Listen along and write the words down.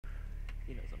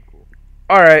He knows I'm cool.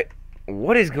 Alright,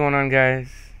 what is going on, guys?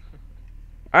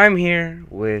 I'm here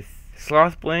with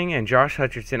Sloth Bling and Josh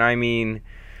Hutcherson. I mean,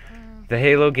 the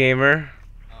Halo Gamer.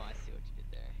 Oh, I see what you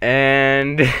did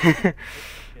there. And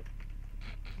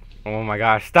oh my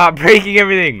gosh, stop breaking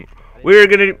everything. We're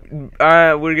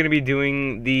gonna be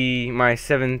doing my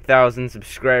 7,000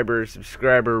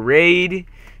 subscriber raid,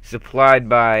 supplied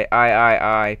by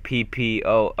IIIPPOODD.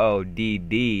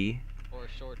 Or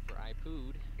short for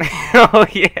iPood. Oh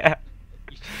yeah.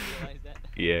 You should realize that.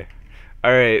 Yeah.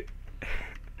 Alright.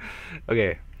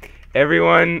 Okay.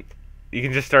 Everyone, you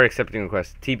can just start accepting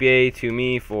requests. TPA to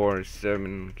me for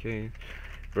 7K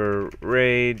for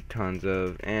raid. Tons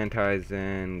of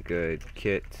anti-zen. Good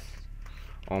kits.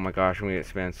 Oh my gosh, I'm gonna get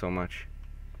spammed so much.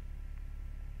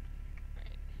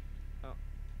 Alright. Oh.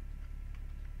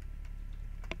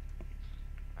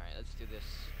 Alright, let's do this.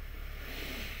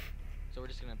 So we're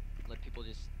just gonna let people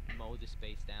just mow the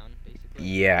space down, basically?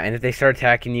 Yeah, and if they start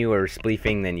attacking you or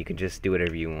spleefing, then you can just do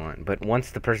whatever you want. But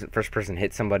once the first person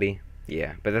hits somebody,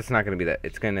 yeah. But that's not gonna be that.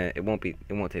 It won't take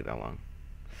that long.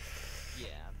 Yeah,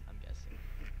 I'm guessing.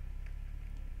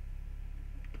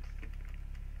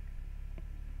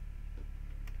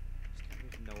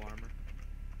 No armor.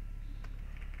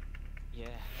 Yeah,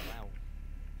 wow.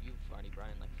 You've already brought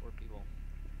in like 4 people.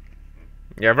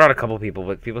 Yeah, I brought a couple people,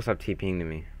 but people stopped TPing to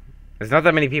me. There's not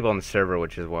that many people on the server,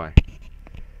 which is why.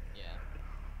 Yeah.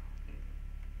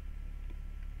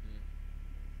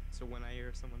 So when I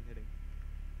hear someone hitting,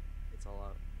 it's all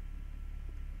out.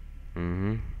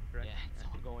 Mm-hmm. Correct? Yeah, it's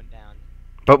all going down.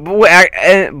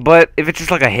 But if it's just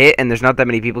like a hit and there's not that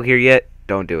many people here yet,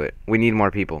 don't do it. We need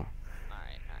more people.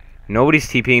 Alright. Nobody's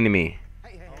TPing to me.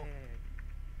 Hey.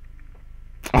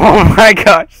 Oh my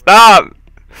gosh, stop!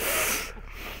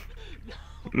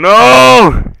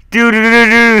 No!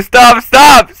 Dude, stop!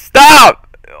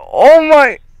 Oh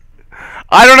my...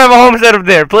 I don't have a home set up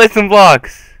there. Place some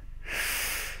blocks.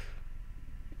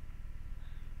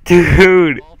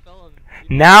 Dude. All fell on-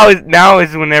 Now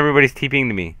is when everybody's TPing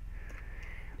to me.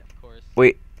 Yeah, of course.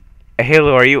 Wait,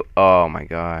 Halo, are you? Oh my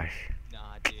gosh. Nah,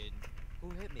 dude. Who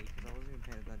hit me? Because I wasn't even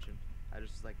paying attention. I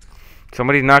just like.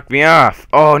 Somebody knocked me off.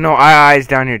 Oh no, II's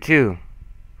down here too.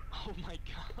 Oh my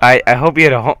god. I hope he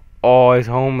had a home. Oh, his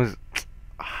home was.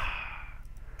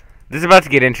 This is about to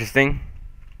get interesting.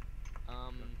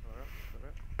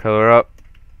 Pillar up.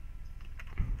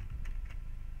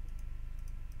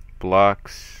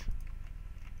 Blocks.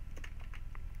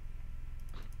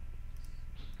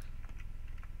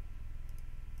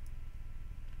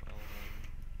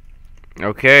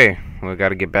 Okay, we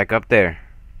gotta get back up there.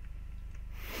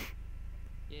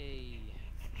 Yay.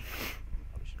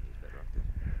 Probably should use bedrock then.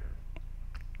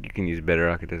 You can use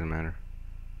bedrock, it doesn't matter.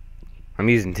 I'm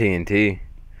using TNT.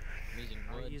 I'm using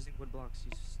Why are you wood. using wood blocks?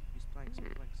 Use planks.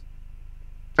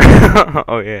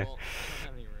 Oh yeah. Well, I don't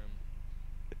have any room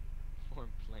for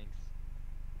planks.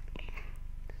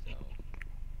 So,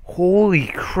 Holy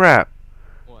crap.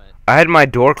 what? I had my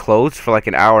door closed for like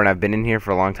an hour and I've been in here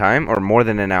for a long time, or more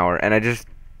than an hour, and I just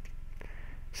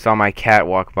saw my cat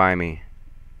walk by me.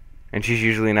 And she's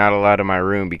usually not allowed in my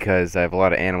room because I have a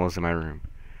lot of animals in my room.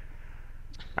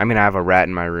 I mean, I have a rat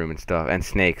in my room and stuff, and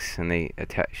snakes, and they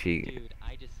attack. Dude,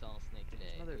 I just saw a snake today.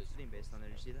 There's another It was- sitting base on there.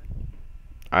 Did you see that?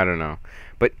 I don't know,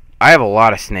 but I have a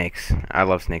lot of snakes. I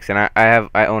love snakes, and I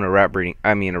own a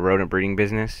rodent breeding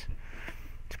business.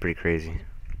 It's pretty crazy.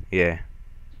 Yeah,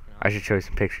 I should show you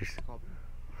some pictures. It's called.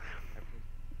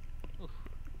 Oof.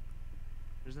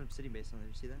 There's another sitting base on there.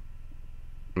 Did you see that?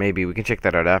 Maybe we can check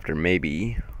that out after.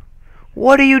 Maybe.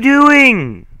 What are you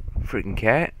doing, freaking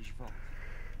cat? Did you fall?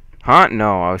 Huh?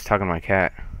 No, I was talking to my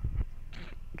cat.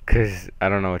 Cause I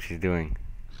don't know what she's doing.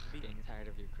 Getting tired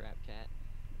of your crap, cat.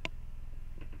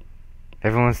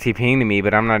 Everyone's TPing to me,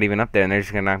 but I'm not even up there, and they're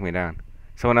just gonna knock me down.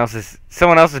 Someone else is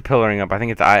pillaring up. I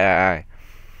think it's III. Yes.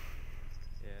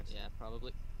 Yeah,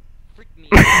 probably. Freak me.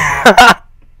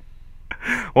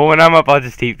 Well, when I'm up, I'll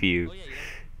just TP you. Oh yeah, you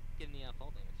don't give me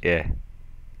fall damage. Yeah.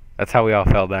 That's how we all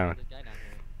fell down. There's a guy down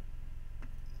here.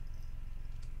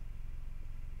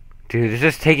 Dude, it's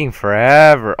just taking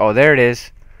forever. Oh, there it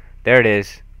is. There it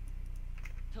is.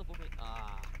 Teleport me.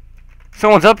 Ah.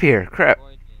 Someone's up here. Crap.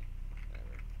 Avoid me. Whatever.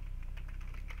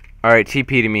 Alright,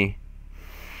 TP to me.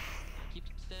 Keep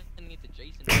sending it to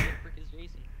Jason. Where the frick is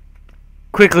Jason?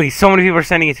 Quickly, so many people are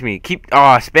sending it to me.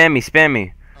 Spam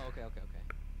me. Oh, okay.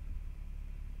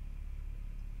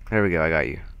 There we go, I got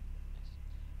you. Nice.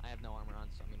 I have no armor on,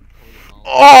 so I'm gonna totally fall.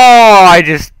 Oh,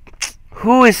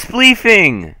 who is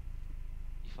spleefing?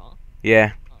 You fall?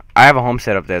 Yeah. I have a home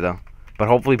set up there, though. But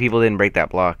hopefully people didn't break that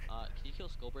block. Can you kill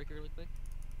Skullbreaker really quick?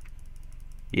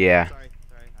 Yeah. Sorry.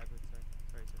 I put sorry.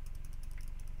 Sorry, sir.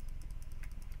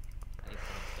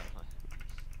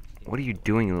 What are you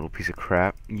doing, you little piece of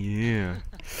crap? Yeah.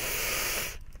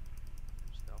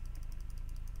 Stealth.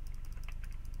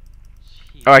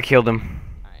 Jeez. Oh, I killed him.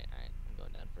 Alright, I'm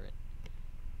going down for it.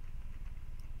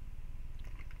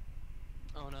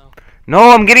 Oh no. No,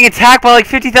 I'm getting attacked by like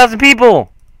 50,000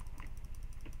 people.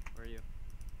 Where are you?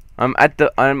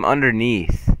 I'm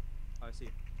underneath. Oh, I see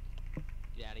you.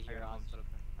 Get out of I here, got home set up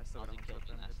there. I still got Ozzy home set killed up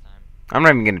me there. last time. I'm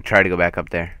not even gonna try to go back up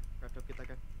there. CraftDope, get that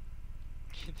guy.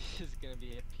 This is gonna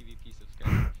be a PvP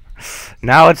subscriber.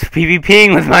 Now it's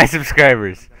PvPing with my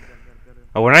subscribers. Got him.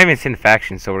 Oh, we're not even in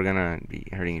factions, so we're gonna be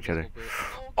hurting each other. Invisible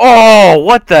brick. Oh,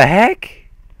 what the heck?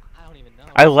 I don't even know.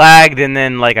 I lagged and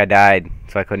then like I died,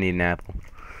 so I couldn't eat an apple.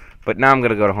 But now I'm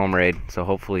gonna go to home raid, so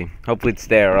hopefully it's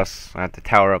there, or else I have to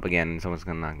tower up again and someone's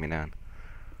gonna knock me down.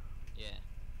 Yeah.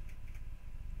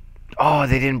 Oh,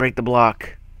 they didn't break the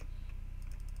block.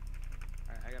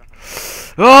 Alright, I got a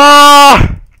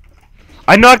home. Oh!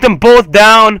 I knocked them both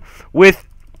down with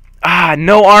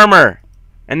no armor,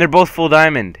 and they're both full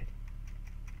diamond.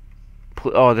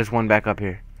 Oh, there's one back up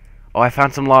here. Oh, I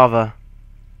found some lava.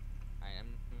 Alright, I'm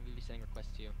gonna be sending requests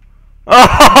to you. Oh,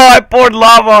 I poured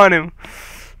lava on him.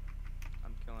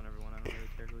 I'm killing everyone. I don't really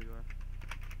care who you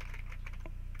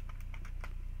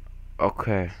are.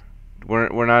 Okay,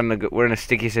 we're not in we're in a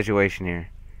sticky situation here.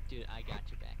 Dude, I got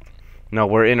your back, man. No,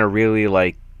 we're in a really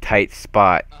like tight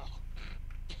spot. Oh.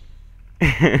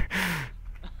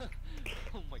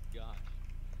 Oh my gosh.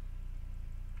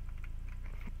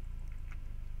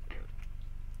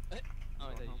 Oh,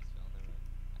 I thought you just fell. Never mind.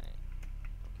 Alright.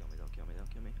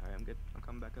 Don't kill me. Alright, I'm good. I'm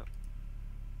coming back up.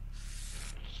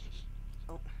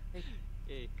 Oh, hey.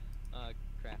 Hey,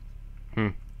 Craft. Hmm.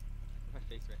 My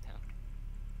face right now.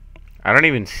 I don't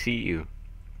even see you.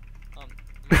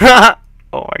 Um,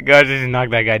 Oh my gosh, I just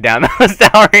knocked that guy down. That was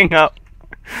towering up.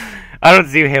 I don't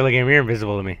see you, Halo Gamer. You're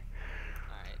invisible to me.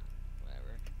 alright.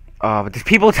 Whatever. Oh, but there's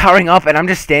people towering up, and I'm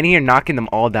just standing here knocking them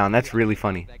all down. That's really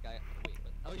funny. That guy. Wait,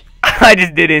 what? Oh, yeah. I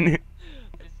just didn't. I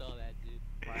saw that, dude.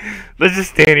 Let's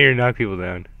just stand here and knock people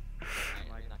down. Alright,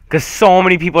 we're not gonna- Because so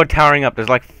many people are towering up. There's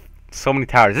like so many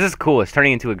towers. This is cool. It's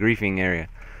turning into a griefing area.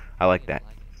 I like that.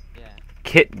 Yeah.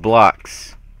 Kit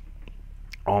blocks.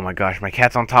 Oh my gosh, my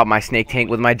cat's on top of my snake tank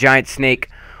with my giant snake.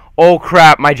 Oh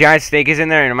crap, my giant snake is in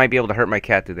there and it might be able to hurt my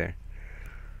cat through there.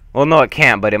 Well, no, it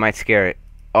can't, but it might scare it.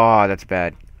 Oh, that's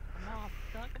bad. Come off.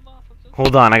 Knock him off. I'm so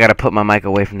Hold on, I gotta put my mic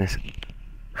away from this.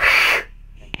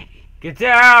 Get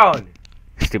down!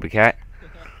 Stupid cat.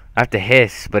 I have to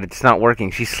hiss, but it's not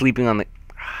working. She's sleeping on the...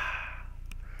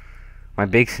 My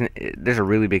big there's a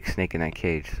really big snake in that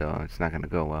cage, so it's not gonna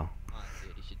go well. Come on,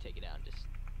 dude. You should take it out and just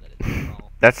let it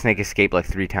crawl. That snake escaped like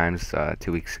 3 times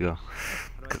 2 weeks ago.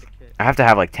 How do I get a kit? I have to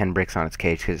have like 10 bricks on its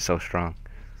cage because it's so strong.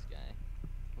 This guy.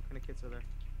 What kind of kits are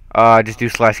there? Just do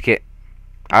slash kit.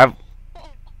 I've...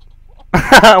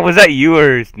 Was that you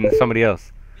or somebody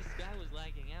else? This guy was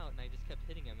lagging out, and I just kept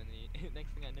hitting him, and the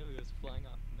next thing I knew, he was flying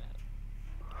off the map.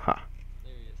 Huh.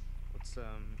 There he is. What's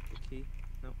the key?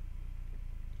 No.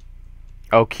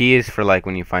 Oh, key is for like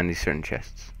when you find these certain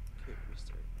chests. Kit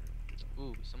restart.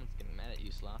 Ooh, someone's getting mad at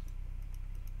you, Sloth.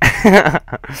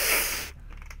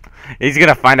 He's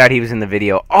gonna find out he was in the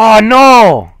video. Oh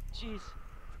no! Jeez.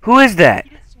 Who is that? He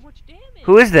did so much damage.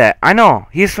 Who is that? I know.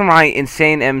 He's from my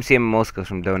insane MCM Moscow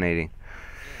from donating.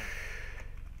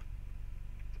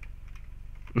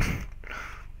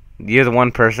 You're the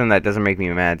one person that doesn't make me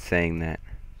mad saying that.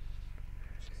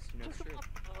 Just, you know, Push him sure. off.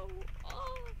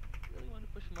 Oh, really want to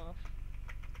push him off.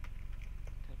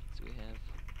 What kind of kits do we have?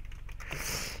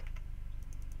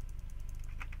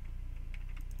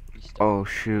 Restart. Oh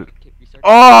shoot. Restart.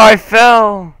 Oh, I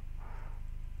fell!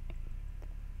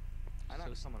 I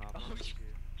knocked someone off. Oh, What did you do?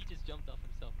 he just jumped off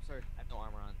himself. Sorry, I have no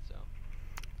armor on, so.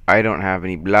 I don't have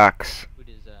any blocks. Food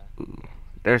is, Ooh,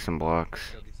 there's some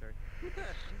blocks. Killed you, sorry.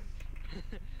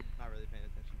 Not really paying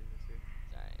attention to this here.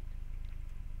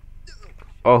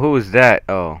 Oh, who was that?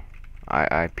 Oh,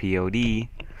 IIPOD. Is it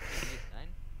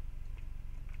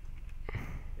 9?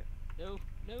 No,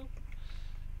 no.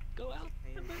 Go out.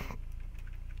 Hey. Remember?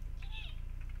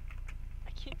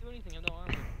 I can't do anything. I have no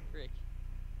armor. Frick.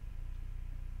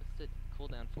 What's the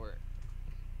cooldown for it?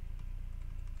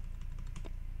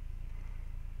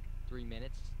 3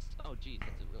 minutes? Oh, geez,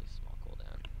 that's a really small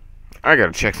cooldown. I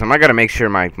gotta check some. I gotta make sure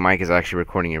my mic is actually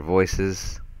recording your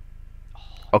voices.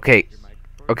 Okay, Your mic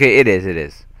recording? okay, it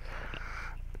is.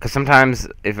 Because sometimes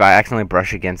if I accidentally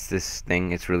brush against this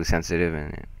thing, it's really sensitive,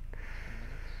 and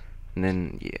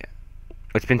then yeah.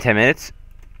 It's been 10 minutes.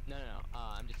 No,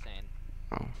 I'm just saying.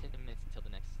 Oh. 10 minutes until the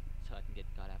next, so I can get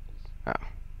god apples.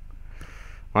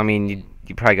 Well, I mean,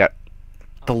 you probably got.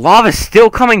 The lava's still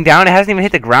coming down. It hasn't even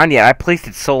hit the ground yet. I placed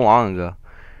it so long ago.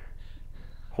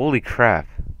 Holy crap.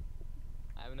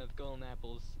 I have enough golden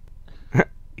apples.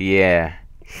 Yeah.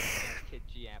 Kid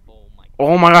G apple. Oh my.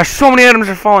 Oh my gosh, so many items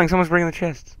are falling. Someone's breaking the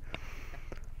chests.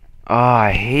 Oh,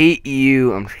 I hate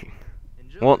you. I'm just kidding.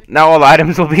 Enjoy. Well, now all the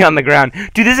items will be on the ground.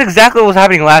 Dude, this is exactly what was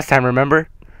happening last time, remember?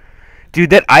 Dude,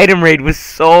 that item raid was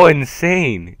so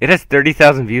insane. It has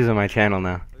 30,000 views on my channel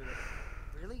now.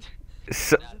 Really?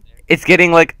 So, Get out of there. it's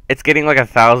getting like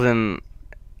 1,000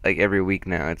 like every week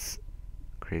now. It's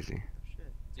crazy.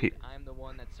 Shit. Dude, I'm the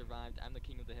one that survived. I'm the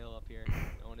king of the hill up here.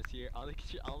 No one is here. All the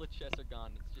chests are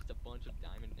gone. It's just a bunch of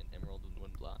diamond and emerald and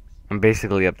wood blocks. I'm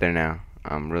basically up there now.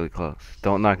 I'm really close.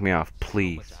 Don't knock me off, So much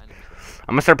please. items there.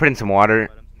 I'm gonna start putting some water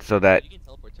so that Dude, you can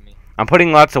teleport to me. I'm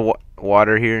putting lots of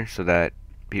water here so that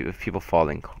if people fall,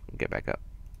 then get back up.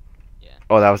 Yeah.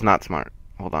 Oh, that was not smart.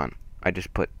 Hold on. I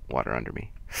just put water under me.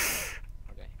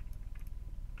 Okay.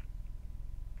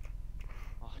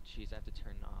 Oh jeez, I have to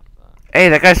turn off. Hey,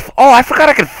 that guy's. Oh, I forgot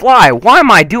I could fly. Why am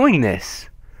I doing this?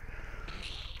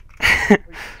 Or you can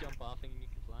jump off and you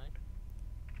can fly.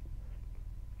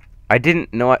 I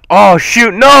didn't know. Oh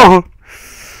shoot! No.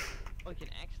 Oh, you can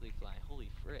actually fly. Holy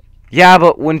frick. Yeah,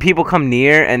 but when people come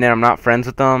near and then I'm not friends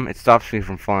with them, it stops me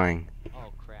from flying.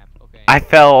 Oh crap. Okay. I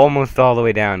fell almost all the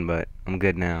way down, but I'm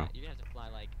good now. You're gonna have to fly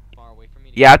like far away from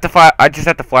me. Yeah, I have to fly. I just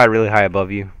have to fly really high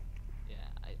above you. Yeah.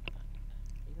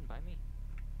 Even by me.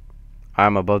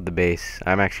 I'm above the base.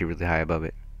 I'm actually really high above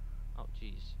it. Oh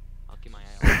jeez. I'll keep my eye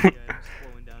The out. items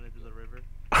flowing down into the river.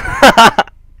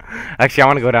 Actually, I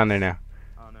want to go down there now.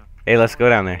 Oh no. Hey, let's go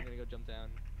down there. I'm gonna go jump down.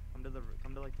 Come to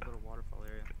like the little waterfall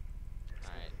area.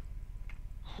 Alright.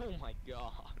 Oh my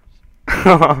gosh.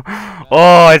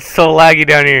 Oh, it's so laggy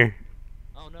down here.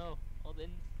 Oh no. All the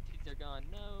entities are gone.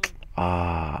 No.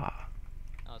 Ah.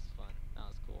 That was fun. That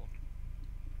was cool.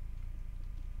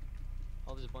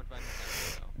 Oh, there's a bunch of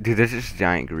items down there, Dude, there's this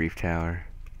giant grief tower.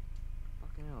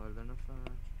 Fucking hell, are there enough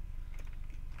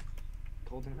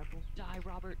golden apples? though. Die,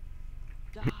 Robert.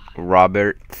 Die.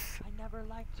 Robert. I never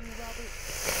liked you, Robert.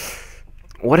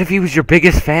 What if he was your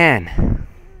biggest fan?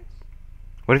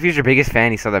 What if he was your biggest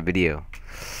fan? He saw that video.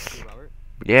 You, Robert?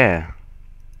 Yeah.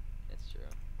 That's true.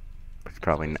 It's That's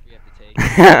probably the not. risk we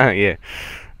have to take.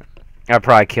 Yeah. I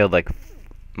probably killed like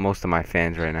most of my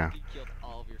fans right now. You killed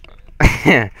all of your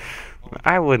fans.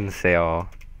 I wouldn't say all.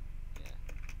 Yeah.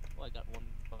 Oh, I got one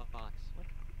box. What?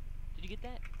 Did you get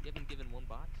that? You haven't given one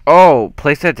box? Oh,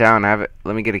 place that down. I have it.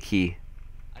 Let me get a key.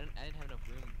 I didn't have enough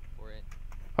room for it.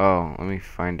 Oh, let me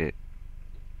find it.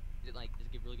 Does it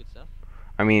give really good stuff?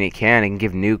 I mean, it can. It can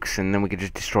give nukes, and then we could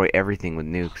just destroy everything with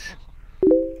nukes.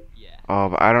 Yeah. Oh,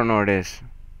 but I don't know what it is.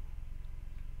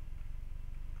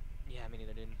 Yeah, me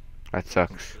neither, dude. That Look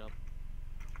sucks. it up.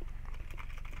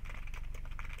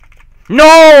 No,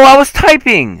 I was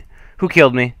typing. Who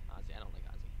killed me? Ozzy, I don't like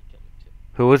Ozzy. He killed me too.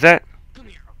 Who was that? Come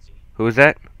here, Ozzy. Who was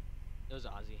that? It was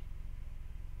Ozzy.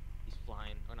 He's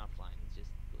flying, or not flying. He's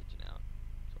just glitching out,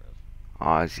 sort of.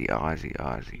 Ozzy. You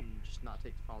can just not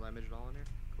take fall damage at all in here?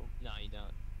 Cool. No, you don't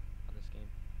on this game.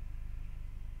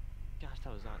 Gosh,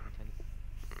 that was not intended.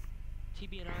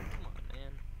 TBNR, come on,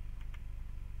 man.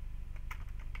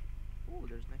 Ooh,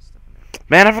 there's nice stuff in there.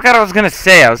 Man, I forgot what I was gonna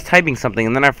say. I was typing something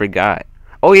and then I forgot.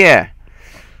 Oh yeah.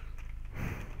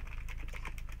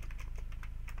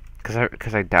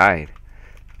 Cause I died,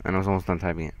 and I was almost done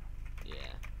typing it. Yeah.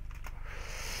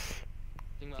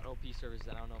 Thing about OP servers is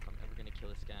that I don't know if I'm ever gonna kill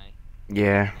this guy.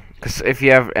 Yeah. Cause if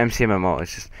you have MCMMO,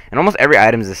 it's just and almost every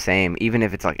item is the same, even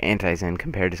if it's like anti-zen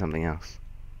compared to something else.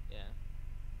 Yeah.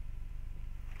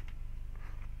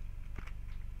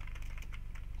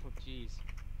 Oh jeez.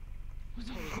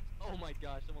 Oh my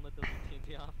gosh, someone let the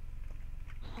TNT off.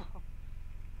 Awesome.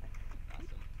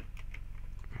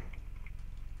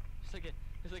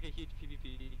 It's like a huge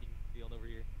PvP field over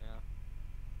here now.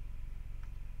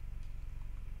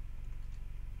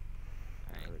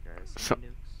 Alright. Other guys, So-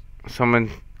 nukes. Someone,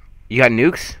 you got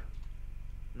nukes?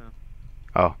 No.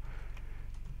 Oh.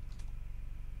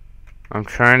 I'm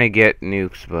trying to get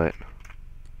nukes, but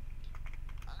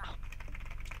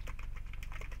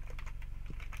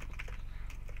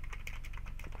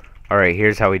alright,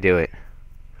 here's how we do it.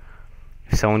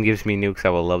 If someone gives me nukes, I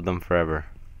will love them forever.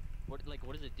 What does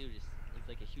it do? Just it's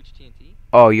like a huge TNT?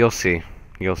 Oh, you'll see.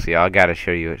 You'll see. I gotta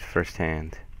show you it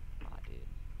firsthand. Aw, dude.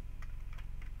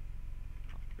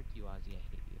 Oh, frick you, Ozzy. I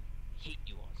hate you. Hate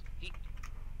you, Ozzy. Hate you.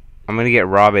 I'm gonna get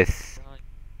Robith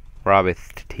God.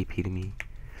 to TP to me.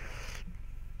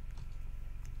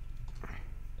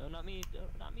 No, not me. No,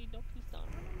 not me. Don't please don't.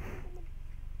 No.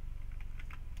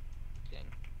 Dang.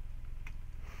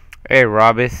 Hey,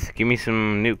 Robith, give me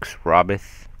some nukes,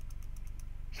 Robith.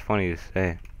 It's funny to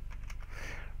say.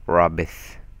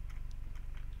 Robith.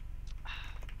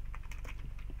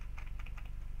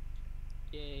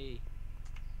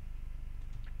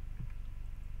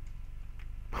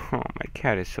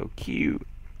 cat is so cute.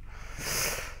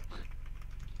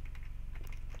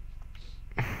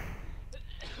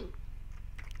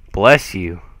 Bless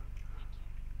you.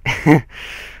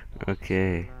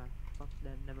 Okay. Fuck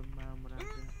that, never mind what I said.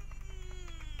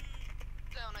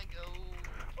 Down I go.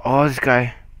 Oh, this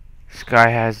guy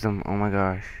has them. Oh my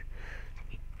gosh.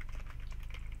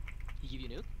 He give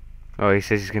you a nuke? Oh, he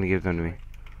says he's gonna give them to me.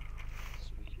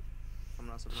 Sweet.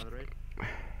 Someone else with another raid?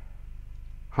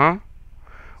 Huh?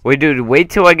 Wait, dude,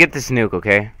 wait till I get this nuke,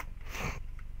 okay?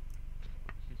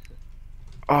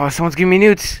 Oh, someone's giving me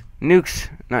nukes. Nukes.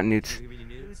 Not nukes. Give me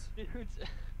news.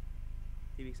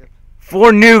 TV accept.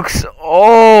 4 nukes!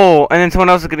 Oh! And then someone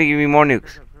else is gonna give me more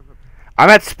nukes. I'm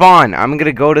at spawn. I'm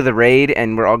gonna go to the raid,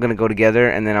 and we're all gonna go together,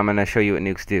 and then I'm gonna show you what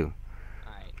nukes do.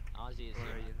 Alright, Ozzy is Where are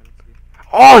here. you? I don't see you.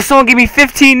 Oh, someone gave me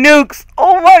 15 nukes!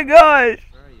 Oh my gosh!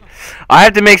 Where are you? I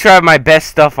have to make sure I have my best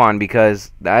stuff on,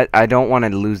 because I don't want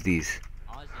to lose these.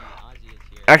 Ozzy is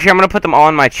here. Actually, I'm gonna put them all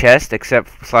in my chest,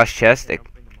 except slash chest, Hey,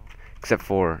 don't bring them all. except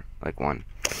for like one.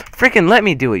 Freaking let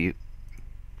me do it, you.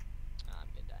 I'm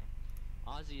gonna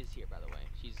die. Ozzy is here, by the way.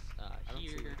 She's don't see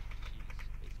here. her.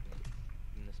 She's basically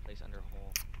in this place under a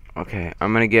hole. Okay,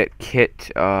 I'm gonna get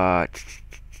kit.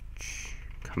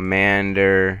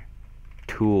 Commander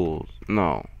tools.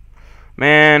 No,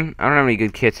 man, I don't have any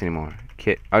good kits anymore.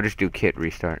 Kit. I'll just do kit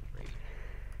restart. Great.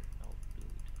 Oh, dude.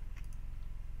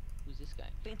 Who's this guy?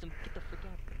 Phantom, get the frick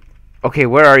out. Okay,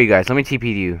 where are you guys? Let me TP to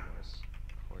you.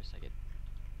 Of course, I get.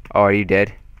 Oh, are you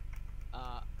dead?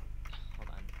 Hold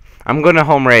on. I'm going to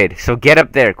home raid, so get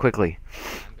up there quickly.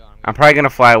 I'm going. I'm probably gonna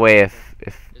fly away if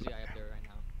There's a guy up there right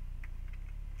now.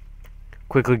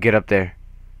 quickly get up there.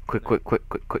 Quick.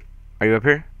 Are you up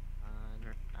here?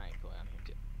 Alright, cool. I'm here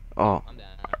too. Oh, I'm down.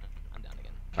 I'm down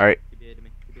again. all right. TBA to me.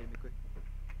 TBA to me quick.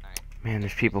 Alright. Man,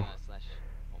 there's people. Slash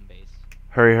home base.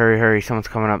 Hurry. Someone's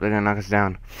coming up. They're gonna knock us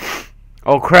down.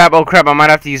 Oh crap. I might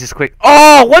have to use this quick.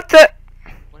 Oh, what the?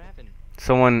 What happened?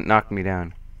 Someone knocked me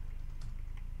down.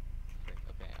 Frick.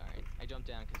 Okay, alright. I jumped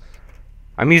down because.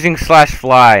 I'm using slash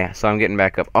fly, so I'm getting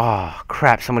back up. Oh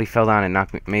crap! Somebody fell down and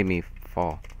made me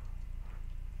fall.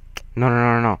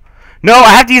 No. No,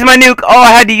 I have to use my nuke. Oh, I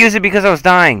had to use it because I was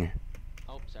dying.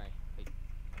 Oh, sorry. Wait.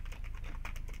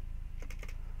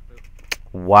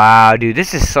 Wow, dude,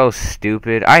 this is so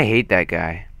stupid. I hate that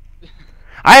guy.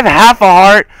 I have half a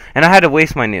heart, and I had to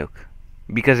waste my nuke.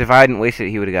 Because if I hadn't wasted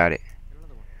it, he would have got it. Get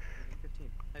another one. 15.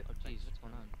 Hey, Oh, jeez, what's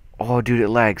going on? Oh, dude, it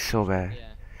lags so bad. Yeah.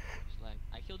 Just lag.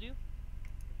 I killed you?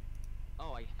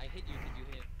 Oh, I hit you because you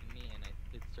hit me and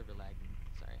it server lagged.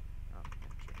 Sorry. Oh,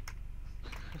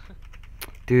 yeah, sure.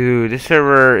 Dude, this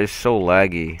server is so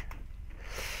laggy.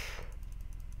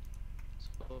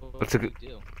 So, What's a what do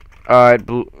you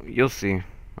do? You'll see.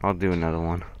 I'll do another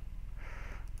one.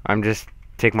 I'm just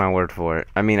take my word for it.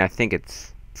 I mean, I think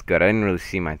it's good. I didn't really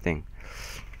see my thing.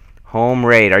 Home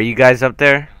raid. Are you guys up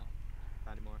there?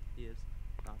 Not anymore. He is.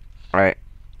 No. All right.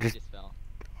 I Just- just fell.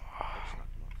 I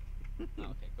just knocked him off.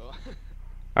 Oh, okay, go.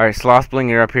 All right, Slothbling,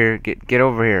 you're up here. Get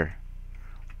over here.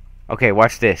 Okay,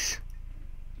 watch this.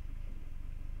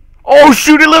 Oh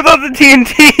shoot! It lived off the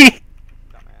TNT.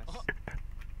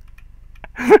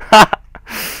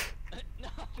 Dumbass. No,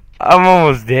 I'm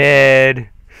almost dead.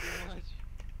 too much.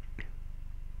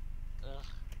 Ugh.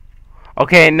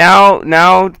 Okay,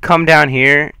 now come down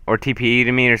here or TPE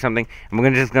to me or something.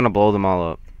 I'm just gonna blow them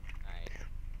all up. Alright.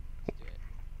 Let's do it.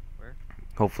 Where?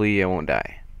 Hopefully I won't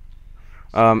die.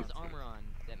 Someone has armor on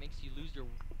that makes you lose your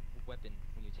weapon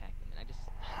when you attack them. And I just.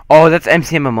 Oh, that's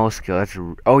MCMMO skill.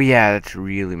 Oh yeah, that's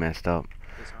really messed up.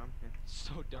 Disarm? Yeah.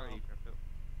 So Where dumb. are you,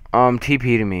 CraftDope?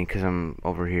 TP to me because I'm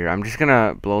over here. I'm just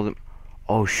gonna blow them.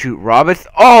 Oh shoot, Robith.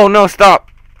 Oh no, stop.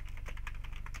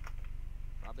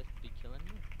 Robert be killing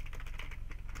me?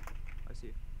 I see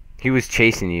you. He was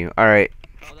chasing you. All right.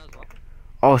 Oh, that was Robert?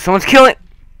 Oh, someone's killing.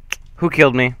 Who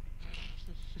killed me?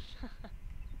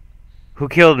 Who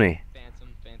killed me?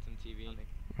 Phantom TV.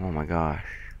 Oh my gosh.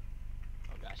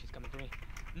 Oh gosh, he's coming for me.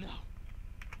 No!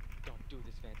 Don't do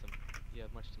this, Phantom. You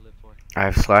have much to live for. I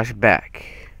have slash back.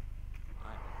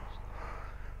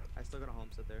 I still got a home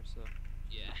set there, so.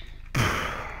 Yeah.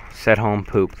 Set home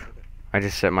poop. I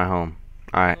just set my home.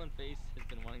 All right. Everyone face has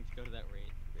been wanting to go to that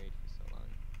raid for so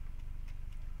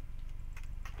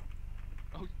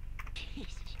long. Oh, jeez.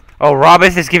 Oh,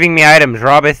 Robith is giving me items.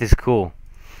 Robith is cool.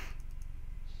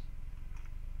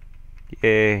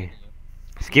 Yay.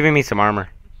 He's giving me some armor.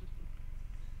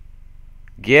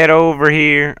 Get over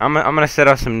here. I'm gonna set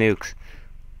off some nukes.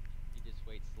 You just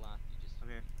wait, Sloth. You just I'm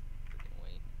here. freaking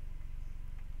wait.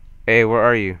 Hey, where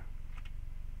are you?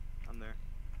 I'm there.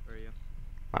 Where are you?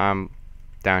 I'm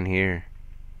down here.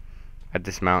 At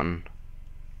this mountain.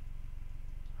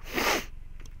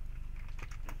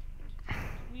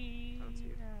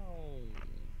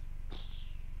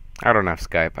 I don't have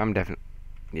Skype. I'm definitely.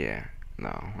 Yeah. No,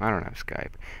 I don't have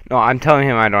Skype. No, I'm telling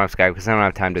him I don't have Skype because I don't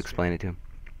have time to explain it to him.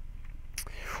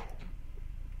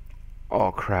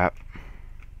 Oh, crap.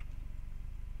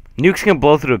 Nukes can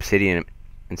blow through obsidian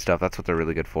and stuff. That's what they're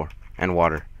really good for. And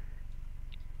water.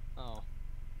 Oh.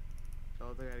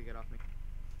 Oh, they gotta get off me.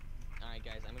 Alright,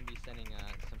 guys. I'm gonna be sending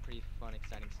some pretty fun,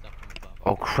 exciting stuff from above.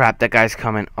 Oh, okay? crap. That guy's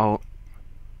coming. Oh.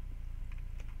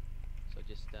 So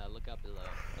just look up below.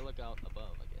 Or look out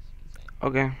above, I guess you could say.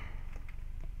 Okay. I'm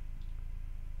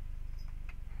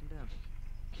down.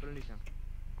 Put a nuke down.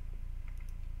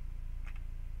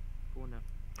 Go on now.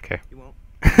 Okay. You won't.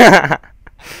 I did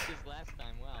this last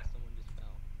time. Wow, someone just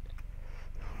fell. Okay.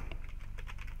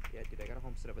 Yeah, dude, I got a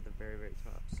home set up at the very, very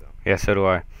top, so. Yeah, so do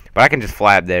I. But I can just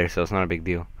fly up there, so it's not a big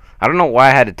deal. I don't know why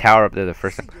I had a tower up there the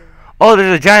first time. Oh,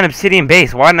 there's a giant obsidian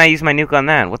base. Why didn't I use my nuke on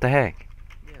that? What the heck?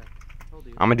 Yeah, told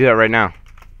you. I'm gonna do that right now.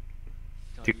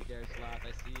 Don't Dude. you dare slap.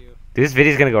 I see you. Dude, this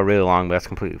video's gonna go really long, but that's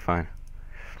completely fine.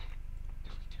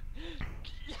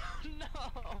 No!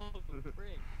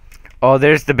 Frick. Oh,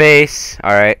 there's the base.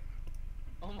 Alright.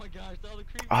 Oh my gosh, all the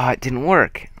creepers. Oh, it didn't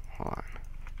work. Hold on.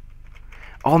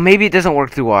 Oh, maybe it doesn't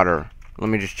work through water. Let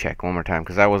me just check one more time,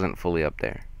 because I wasn't fully up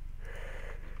there.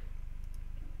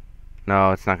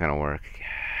 No, it's not gonna work.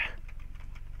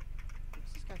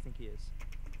 What's this guy think he is?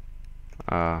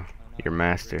 Oh, no, Your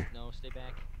master. No, stay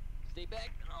back. Stay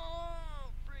back. Oh,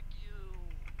 frick you.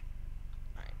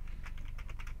 Alright.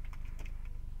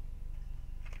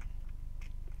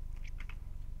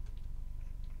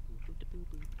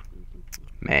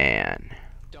 Man.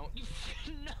 Don't you.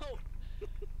 No!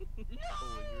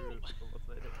 No!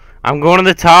 I'm going to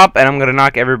the top, and I'm gonna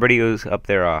knock everybody who's up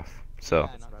there off. So. Yeah,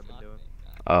 That's what I've been doing.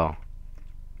 Oh.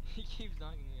 He keeps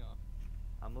knocking me off.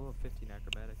 I'm level 50 in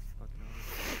acrobatics. Fucking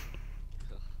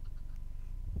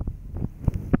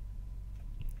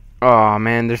Oh,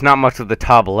 man, there's not much of the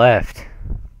top left.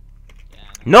 Yeah,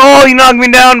 I know. No, you knocked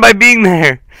me down by being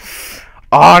there.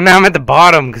 Oh, now I'm at the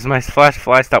bottom because my fly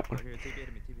stopped. oh, here, TP to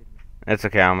me, TP to me. That's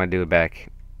okay. I'm gonna do it back.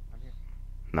 I'm here.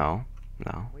 No,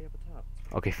 no. I'm way up at top.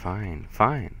 Okay, fine,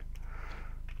 fine.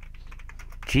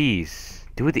 Jeez,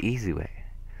 do it the easy way.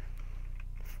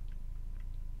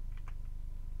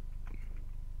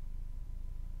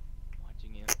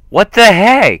 Watching you. What the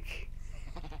heck?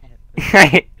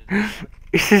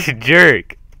 This is a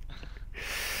jerk.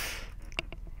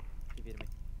 TP to me.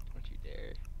 Don't you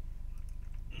dare.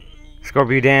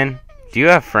 Scorpio Dan, do you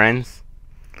have friends?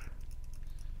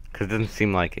 Cause it doesn't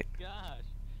seem like it. Gosh.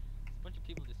 A bunch of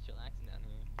people just chillaxing down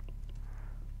here.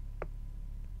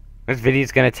 This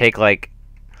video's gonna take like,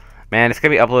 man, it's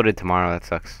gonna be uploaded tomorrow. That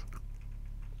sucks.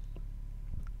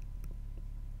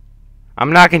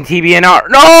 I'm knocking TBNR.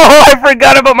 No, I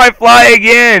forgot about my fly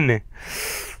again.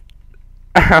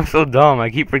 I'm so dumb. I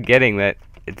keep forgetting that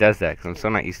it does that because I'm so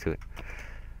not used to it.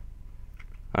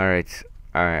 All right,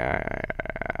 all right, all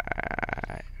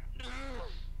right.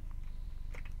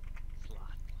 Sloth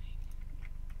wing.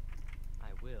 I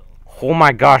will. Oh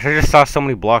my gosh! I just saw so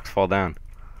many blocks fall down.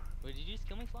 Wait, did you just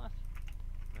kill me, Sloth?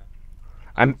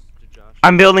 I'm To Josh.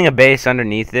 I'm building a base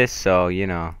underneath this, so you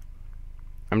know,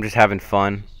 I'm just having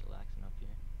fun. Just chillaxing up here.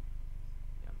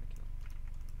 Yeah, I'm gonna kill him.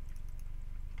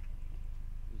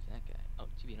 Who's that guy? Oh,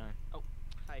 TB9. Oh.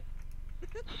 Hi.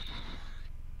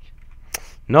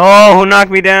 No, who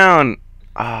knocked me down?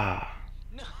 Ah,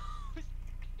 No.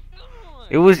 No.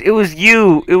 it was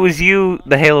you. It was you,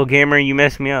 the Halo gamer. You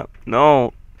messed me up.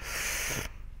 No.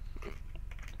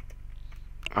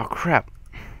 Oh crap.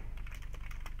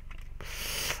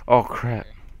 Oh crap.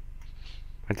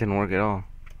 That didn't work at all.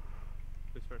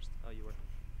 Who's first? Oh, you were.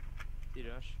 You,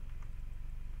 Josh.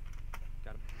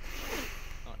 Got him.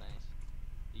 Oh, nice.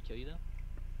 Did he kill you though?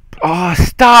 Oh,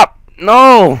 stop!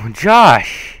 No,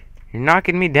 Josh. You're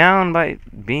knocking me down by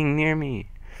being near me.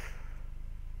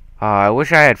 I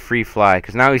wish I had free fly,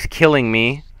 because now he's killing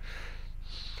me.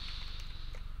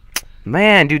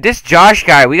 Man, dude, this Josh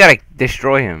guy, we gotta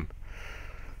destroy him.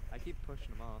 I keep pushing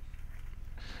him off.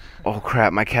 Oh,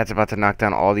 crap, my cat's about to knock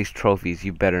down all these trophies.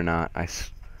 You better not.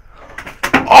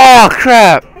 Oh,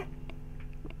 crap!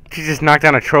 She just knocked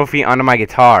down a trophy onto my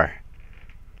guitar.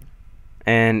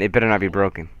 And it better not be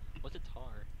broken. What's a tar?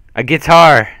 A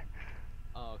guitar!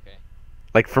 Oh, okay.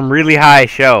 Like, from really high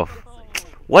shelf. Oh,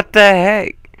 What the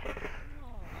heck?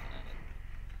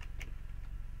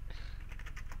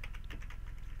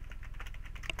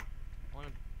 I want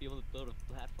to be able to build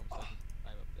a platform so I can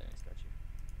climb up there. Got you.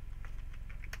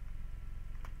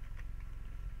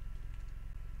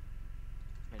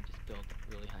 And just build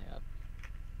really high up.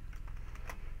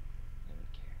 I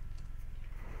don't care.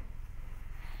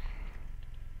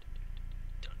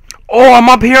 Oh, I'm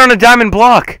up here on a diamond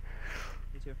block.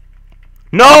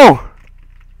 No!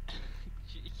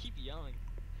 You keep yelling.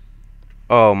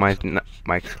 Oh, my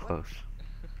mic's close.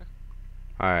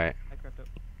 Alright. I CraftDope.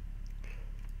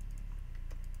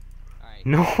 Alright.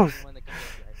 No, anyone that comes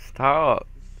up here, stop.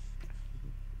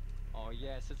 Oh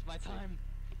yes, it's my time.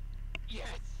 Yes.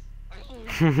 I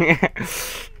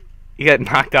lose. You got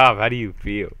knocked off. How do you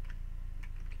feel?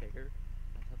 Okay, here.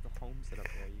 I have the home set up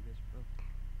there. You guys.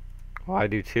 Well, I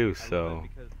do too. I love So. it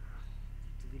because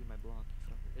you deleted my block.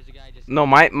 You fucker. There's a guy just. No,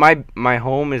 my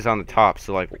home is on the top.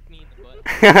 So like. Prick me in the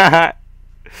butt.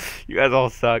 You guys all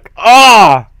suck.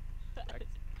 Oh!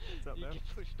 What's up, You man? get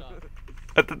pushed off.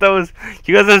 I thought that was.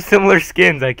 You guys have similar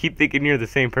skins. I keep thinking you're the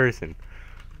same person.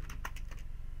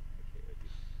 Okay,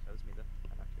 that was me though.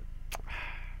 I knocked you.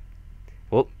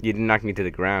 Well, you didn't knock me to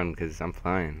the ground because I'm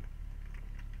flying.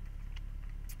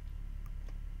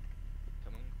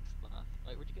 Coming.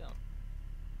 Wait, where'd you go?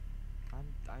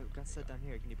 I got set down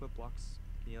here. Can you put blocks?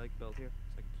 Can you like build here?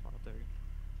 So I can spawn up there again.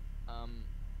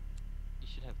 You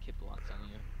should have kit blocks on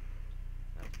you.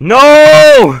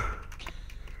 No!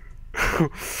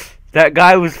 That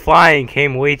guy was flying,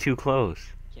 came way too close.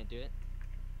 Can't do it.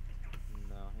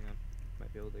 No, hang on.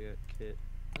 Might be able to get kit.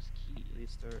 What's key?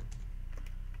 Restart.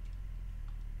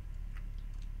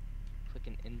 Click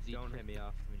an NZ. Don't hit me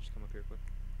off. Let me just come up here quick.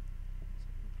 So I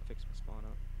can fix my spawn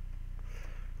up.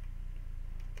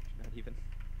 Not even.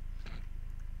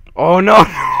 Oh no!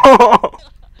 I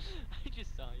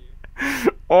just saw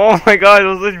you. Oh my god, it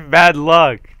was such bad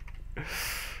luck. No,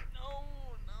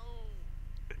 no.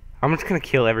 I'm just gonna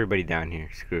kill everybody down here.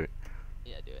 Screw it.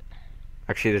 Yeah, do it.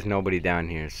 Actually, there's nobody down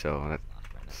here, so that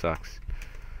Lost right now. sucks.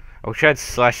 I wish I had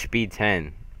slash speed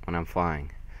 10 when I'm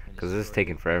flying, And because this is destroy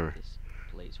taking forever. This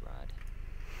blaze rod.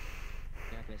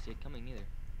 You're not gonna see it coming either.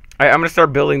 I'm gonna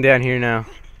start building down here now.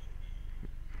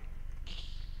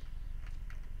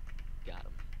 Got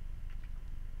him.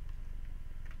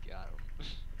 Got him.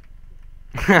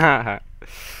 I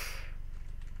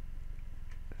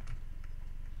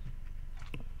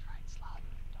Try it, Slot.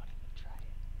 Don't even try it.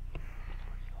 I know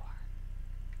where you are.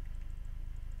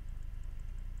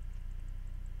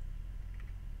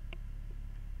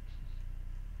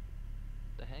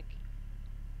 The heck?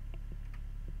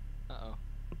 Uh-oh.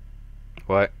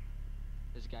 What?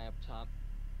 There's a guy up top.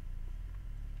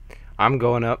 I'm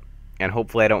going up, and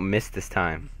hopefully I don't miss this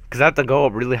time. Because I have to go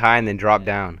up really high and then drop Yeah.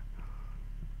 down.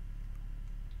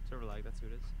 Server lag, that's who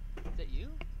it is. Is that you?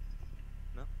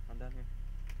 No, I'm down here.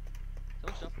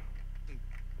 Don't jump.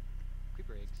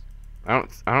 Creeper eggs.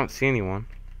 I don't see anyone.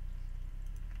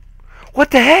 What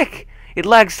the heck? It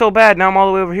lags so bad, now I'm all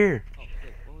the way over here. Oh, wait,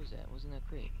 what was that? Wasn't that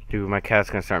great? Dude, my cat's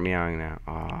gonna start meowing now.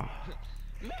 Oh.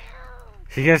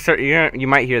 She's gonna start. You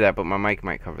might hear that, but my mic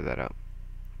might cover that up.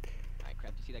 Alright,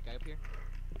 crap. You see that guy up here?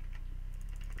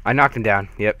 I knocked him down.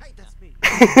 Yep. Hey, that's me.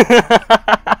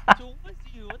 So it was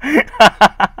you. What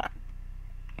the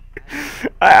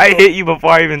I hit you before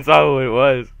I even saw who it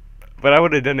was, but I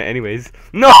would have done it anyways.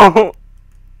 No.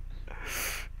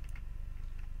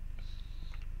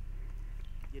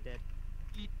 You're dead.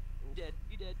 You dead.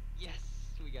 You dead. Yes.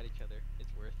 We got each other. It's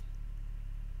worth.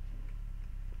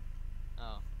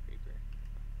 Oh, creeper.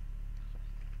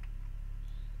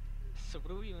 So what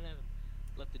do we even have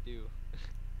left to do?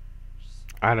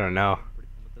 I don't know. I'm pretty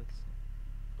fun with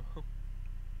this.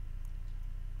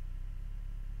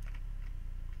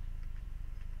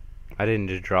 I didn't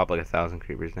just drop like 1,000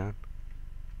 creepers down.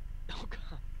 Oh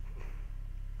god.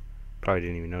 Probably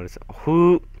didn't even notice.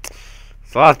 Who?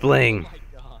 Sloth Oh bling. my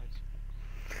gosh.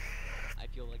 I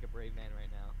feel like a brave man right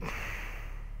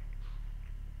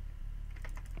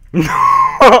now.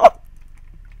 No.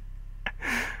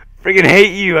 Freaking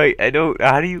hate you. I don't.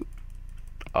 How do you?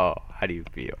 Oh, how do you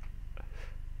feel?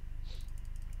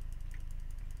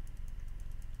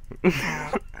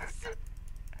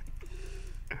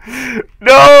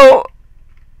 No.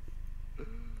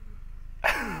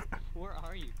 Where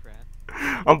are you, crap?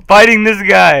 I'm fighting this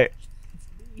guy.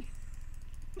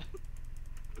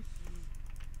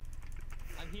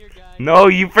 I'm here, guys. No,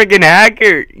 you freaking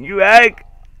hacker. You hack.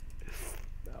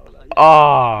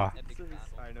 Aw. Epic battle.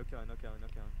 Alright, no killing, no killing, no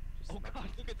killing. Just Oh smack god,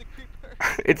 him. look at the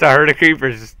creeper. It's a herd of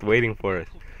creepers just waiting for us.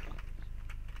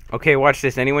 Okay, watch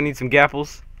this. Anyone need some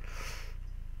gapples?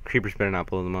 Creepers better not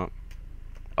blow them up.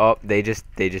 Oh, they just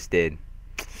did.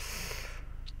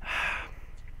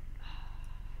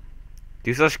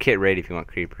 Do slash kit raid if you want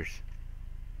creepers.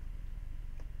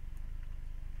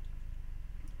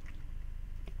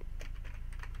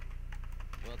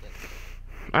 Well done.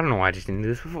 I don't know why I just didn't do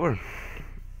this before.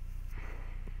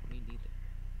 Me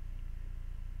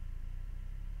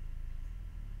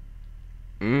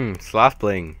neither. Sloth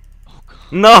bling. Oh god.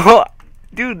 No!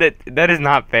 Dude, that is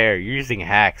not fair. You're using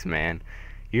hacks, man.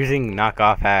 You're using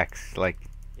knockoff hacks. Like,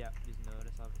 Yeah, using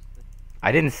notice, obviously.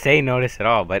 I didn't say notice at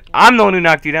all, but I'm the one who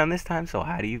knocked you down this time, so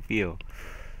how do you feel?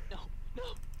 No,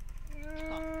 no.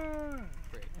 Oh,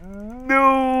 frick.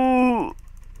 No!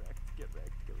 Get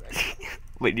wrecked.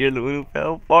 But you're the one who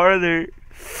fell farther.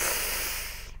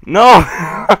 No!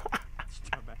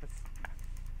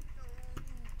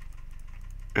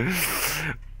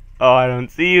 Dumbass. Oh, I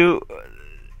don't see you.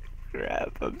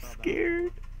 Crap, I'm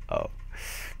scared. Oh.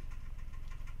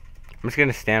 I'm just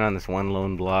gonna stand on this one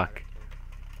lone block.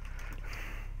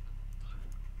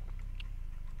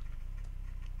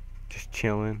 Just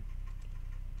chilling.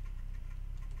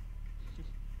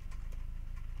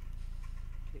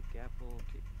 Kick apple,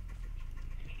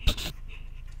 kick.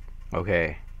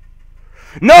 Okay.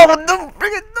 No! No!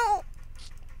 Bring it! No!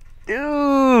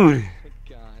 Dude!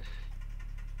 Gosh.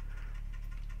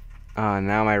 Oh,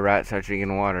 now my rat starts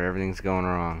drinking water. Everything's going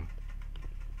wrong.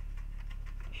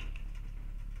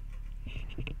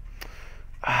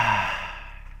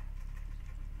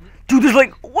 Dude, there's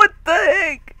like, what the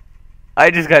heck? I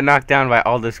just got knocked down by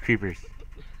all those creepers.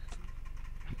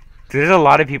 Dude, there's a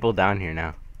lot of people down here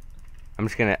now. I'm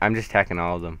just attacking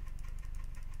all of them.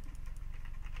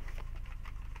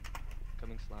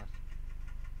 Coming sloth.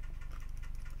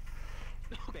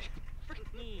 No, man.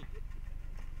 Frick me.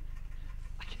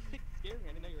 I can't scare me.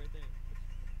 I didn't know you were right there.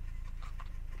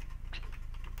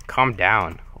 Calm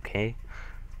down, okay?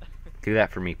 Do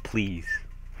that for me, please.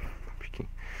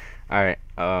 Alright,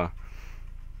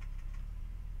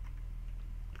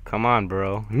 come on,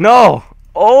 bro. No!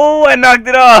 Oh, I knocked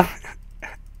it off!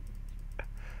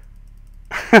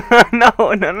 No,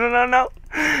 no, no, no, no!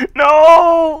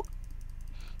 No!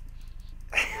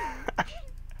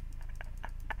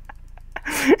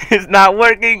 It's not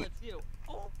working! Oh, it's you.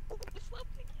 Oh, it's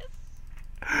slapping,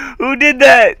 yes. Who did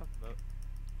that?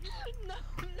 No,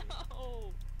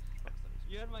 no.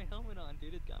 You had my helmet on,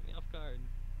 dude. It got me off guard.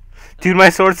 Dude, my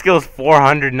sword skill is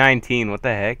 419. What the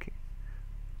heck?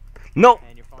 No!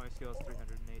 And your falling skill is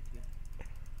 318.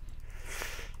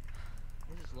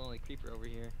 This is lonely creeper over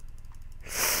here.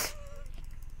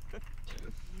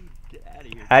 Get out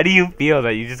of here. How do you feel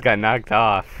that you just got knocked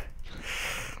off?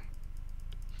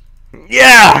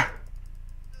 Yeah!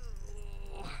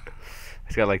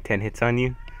 It's got like 10 hits on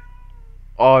you.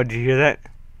 Oh, did you hear that?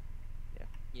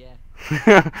 Yeah.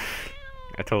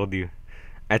 I told you.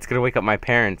 It's gonna wake up my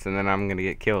parents and then I'm gonna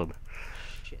get killed.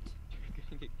 Shit. You're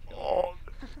gonna get killed. Oh,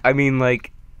 I mean,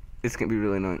 like, it's gonna be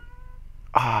really annoying.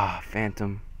 Ah,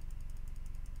 Phantom.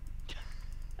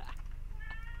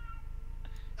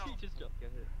 He just jumped.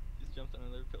 Just jumped on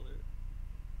another pillar.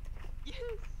 Yes.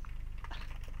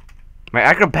 My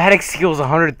acrobatic skill is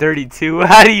 132.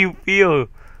 How do you feel?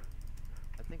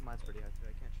 I think mine's pretty high too.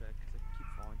 I can't check because I keep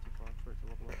falling too far for it to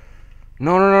level up.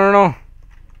 No, no, no, no, no.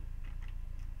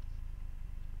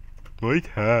 Light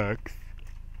hacks.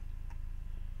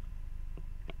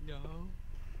 No.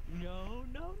 No,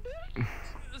 no, no.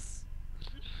 Yes.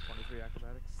 23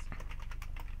 acrobatics.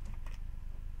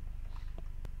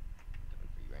 Coming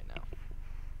for you right now.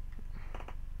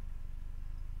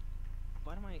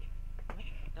 Why am I... What?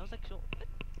 That was actual... What?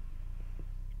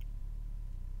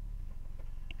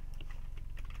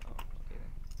 Oh, okay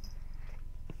then.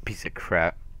 Piece of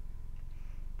crap.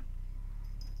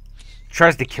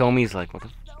 Tries to kill me. He's like, what the?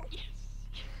 No, yes.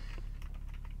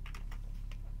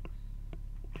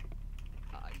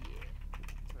 Ah, yeah.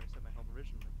 That's where I set my home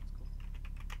originally.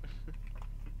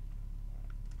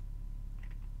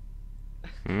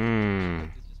 That's cool. Mmm.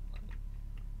 This is just funny.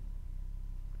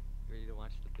 You ready to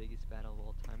watch the biggest battle of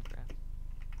all time, Craft?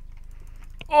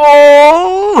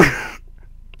 Oh!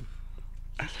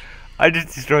 I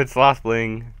just destroyed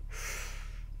Slothbling.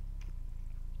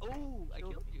 Oh, I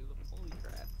killed you. Holy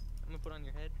crap. I'm gonna put on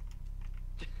your head.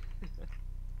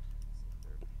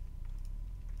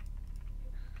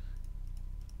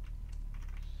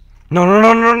 No, no,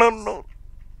 no, no, no, no.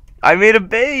 I made a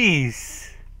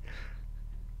base.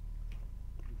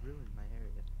 You ruined my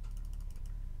area.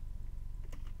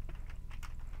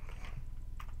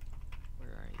 Where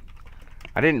are you?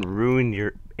 I didn't ruin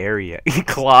your area.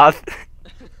 Cloth.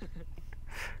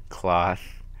 Cloth.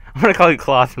 I'm gonna call you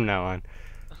Cloth from now on.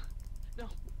 No.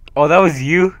 Oh, that was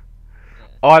you? Yeah.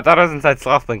 Oh, I thought I was inside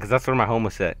Slothbling because that's where my home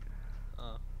was set.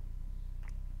 Oh,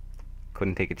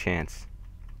 Couldn't take a chance.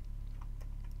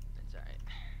 that's alright.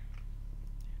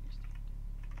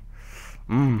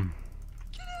 Mmm.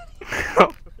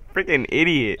 Freaking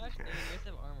idiot. Gosh, dang, you guys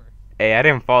have armor. Hey, I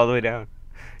didn't fall all the way down.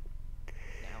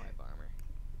 Now I have armor.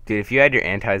 Dude, if you had your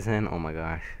antis in, oh my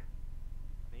gosh.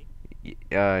 Me?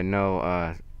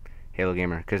 No, Halo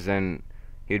Gamer, because then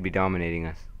he would be dominating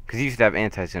us. Cause he used to have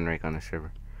anti-sin rank on the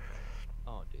server.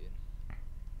 Oh, dude.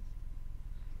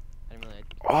 I didn't really.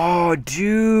 Oh,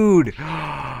 dude.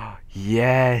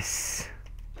 Yes.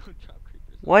 Don't drop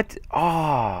creepers. What?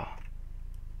 Oh.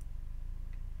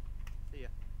 See ya.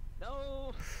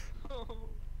 No. I'm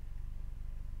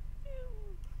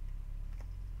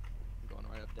going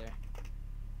right up there.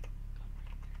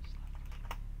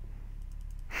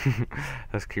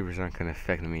 Those creepers aren't gonna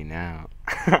affect me now.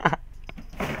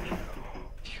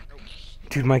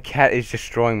 Dude, my cat is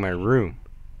destroying my room.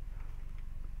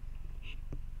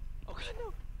 Oh god,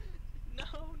 no! No,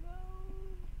 no!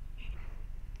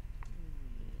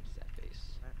 Sad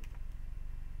face.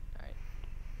 Alright.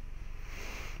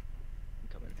 I'm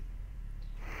coming.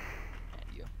 At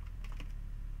you.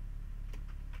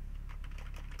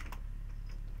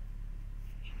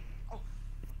 Oh.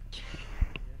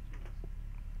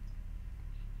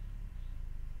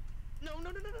 No,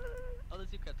 no, no, no, no, no, no! Oh,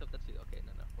 let's do CraftDope. That's it. Okay,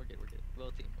 no, no. We're good, we're good.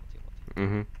 We'll team, we'll team, we'll team.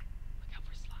 Mm-hmm. Look out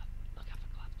for Sloth. Look out for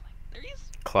Cloth Blank. There he is!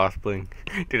 Cloth bling.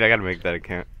 Dude, I gotta make that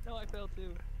account. No, I failed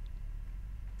too.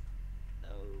 No.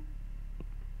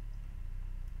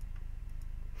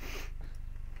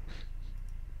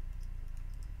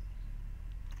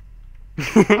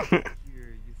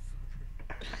 Here, you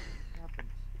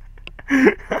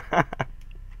fucker. What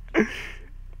happened?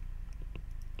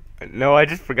 No, I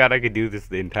just forgot I could do this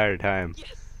the entire time. Yes!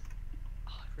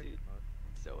 Oh, Creative dude. mode.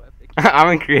 So epic. I'm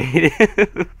in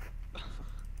creative.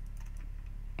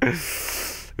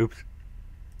 Oops.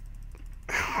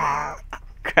 Crap.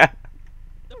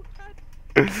 No, God.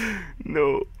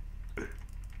 No.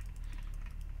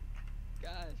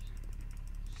 Gosh.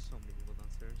 So many people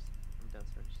downstairs. I'm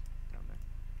downstairs. Down there.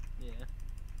 Yeah.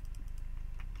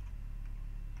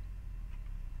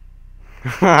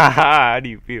 How do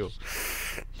you feel?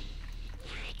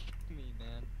 Me,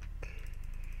 man.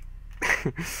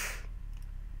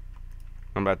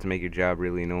 I'm about to make your job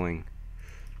really annoying.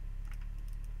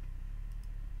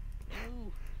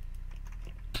 No.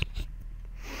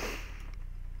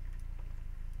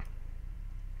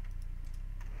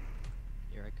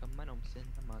 Here I come, my name's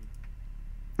Cinnamon.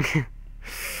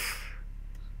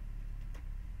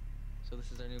 So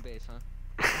this is our new base, huh?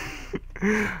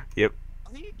 Yep.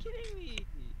 Are you kidding me?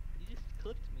 You just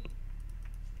clipped me.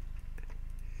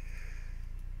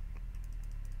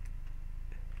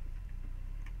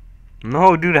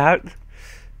 No, dude, how?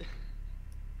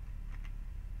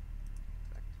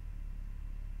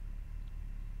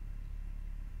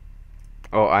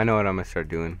 Oh, I know what I'm gonna start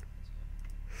doing.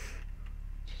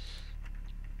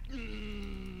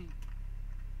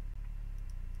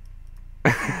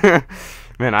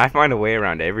 Man, I find a way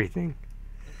around everything.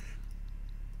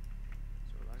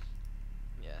 Sort of like.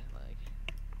 Yeah, like.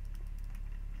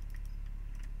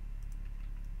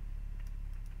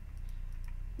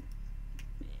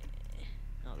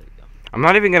 Oh, there you go. I'm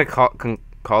not even gonna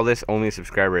call this only a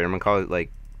subscriber rate. I'm gonna call it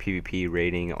like PvP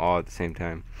rating all at the same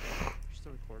time. You're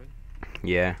still recording?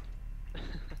 Yeah,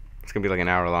 it's gonna be like an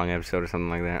hour-long episode or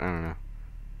something like that. I don't know.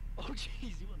 Oh,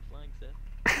 jeez, you went flying,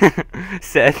 Seth.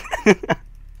 Seth.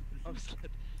 Oh, Seth.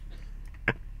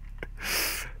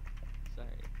 Sorry.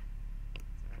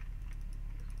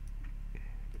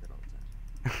 Do that all the time.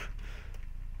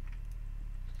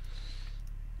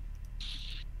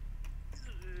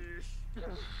 No.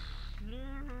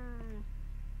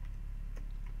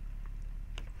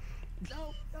 No.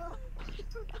 No.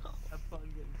 Have fun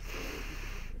getting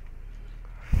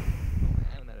I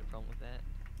haven't had a problem with that.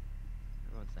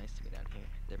 Everyone's nice to me down here.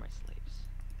 They're my slaves.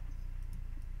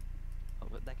 Oh,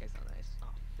 but that guy's not nice.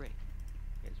 Oh, frick.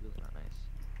 That guy's really not nice.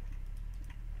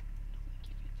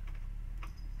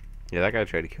 Yeah, that guy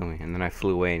tried to kill me, and then I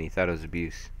flew away, and he thought it was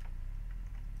abuse.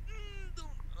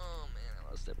 Oh man, I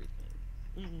lost everything.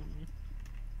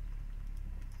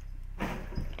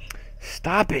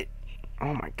 Stop it!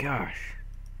 Oh my gosh.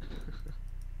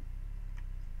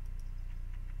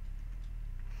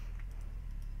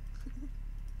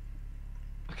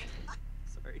 Okay.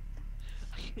 Sorry.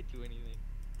 I can't do anything.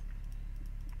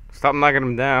 Stop knocking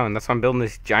him down. That's why I'm building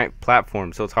this giant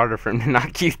platform, so it's harder for him to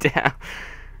knock you down. I'm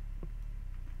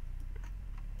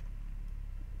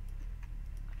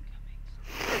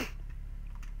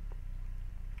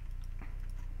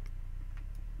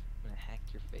gonna hack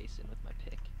your face in with my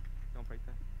pick. Don't break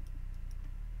that.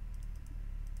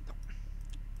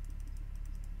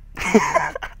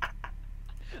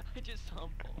 I just saw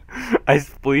him fall. I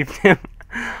spleefed him.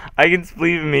 I can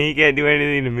spleef him. He can't do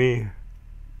anything to me.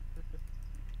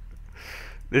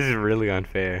 This is really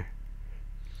unfair.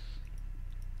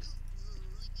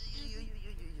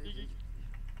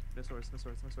 No swords, no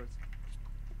swords, no swords.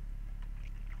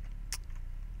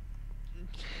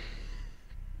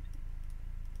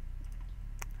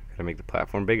 Gotta make the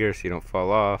platform bigger so you don't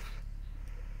fall off.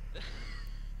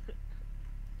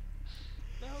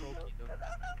 No, no, no, Trophy, though. no,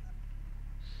 no.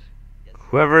 Yes, sir.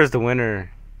 Whoever is the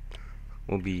winner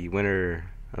will be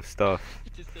winner of stuff.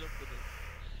 Just sit up with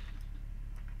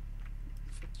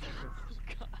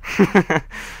it. Oh, God.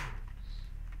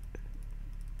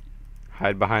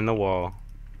 Hide behind the wall.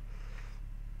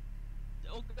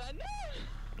 Oh, God, no!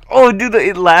 Oh, dude,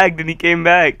 it lagged and he came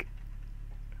back.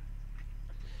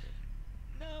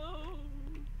 No!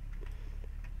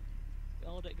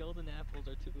 Golden apples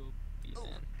are too OP,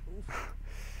 man. Oof.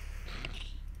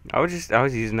 I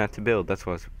was using that to build. That's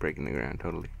why I was breaking the ground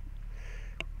totally.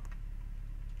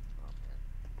 Oh, man.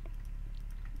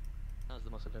 That was the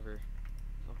most I've ever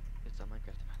focused on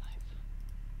Minecraft in my life.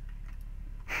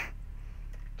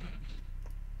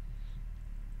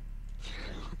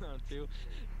 No, too.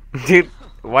 Dude,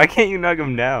 why can't you knock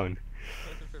him down?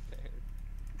 Wasn't prepared.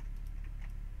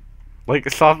 Like,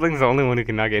 Softling's the only one who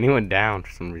can knock anyone down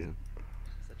for some reason.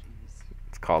 Such ease.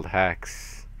 It's called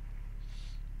hacks.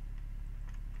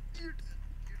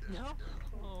 No!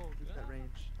 Oh, Look at that God.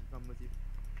 range. I'm coming with you.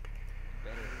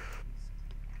 Better.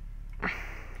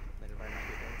 Better by my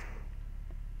good guys.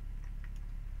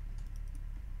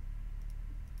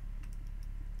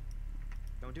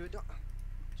 Don't do it. Don't.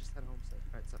 Just head home. So.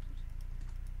 Alright, stop.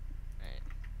 Alright.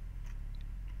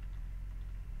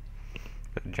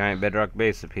 Got a giant bedrock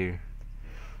base up here.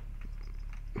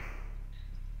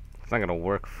 It's not gonna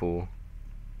work, fool.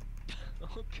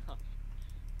 Oh, God.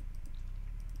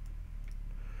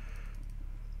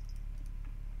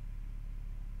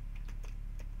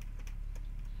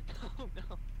 Oh,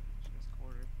 no. Just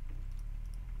corner.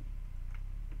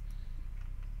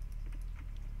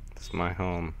 It's my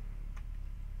home.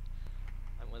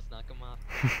 I must knock him off.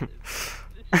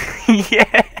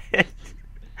 Yes!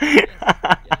 Yes.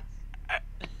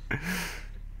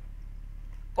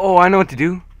 Oh, I know what to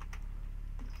do.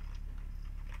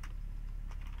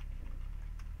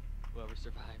 Whoever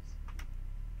survives.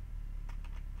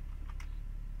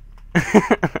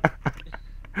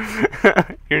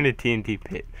 You're in a TNT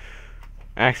pit.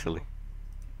 Actually.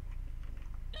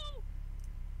 No!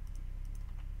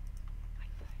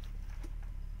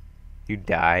 You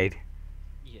died.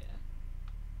 Yeah.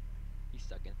 He's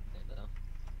stuck in there, though.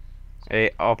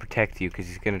 Hey, I'll protect you because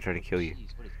he's gonna try to kill you.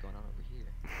 Jeez, what is going on over here?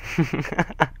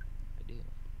 I do.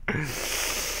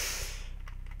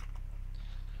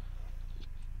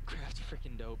 Craft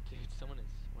freaking dope, dude. Someone is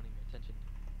wanting your attention.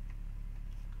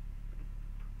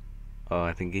 Oh,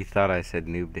 I think he thought I said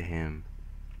noob to him.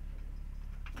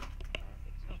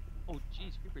 Oh,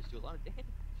 jeez, creepers do a lot of damage.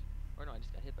 Or no, I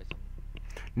just got hit by something.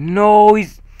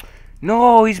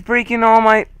 No, he's breaking all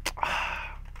my.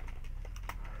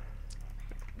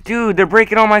 Dude, they're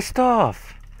breaking all my stuff.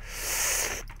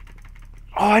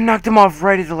 Oh, I knocked him off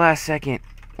right at the last second.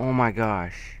 Oh my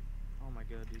gosh. Oh my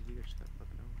god, dude. You just got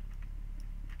fucking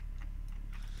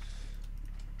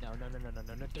over. No, no, no, no, no,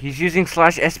 no, no. He's using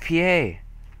 /SPA.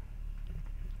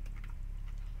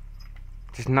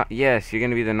 Just not. Yes, you're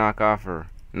gonna be the knockoff or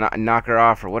knocker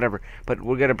off or whatever. But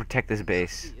we're gonna protect this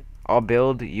base. See ya. I'll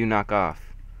build, you knock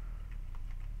off,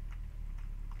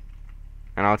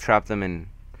 and I'll trap them in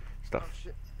Oh stuff.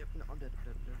 shit. Yep, no, I'm dead.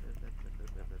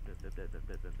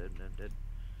 Dead.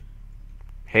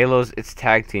 Halos, it's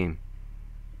tag team.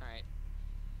 Alright,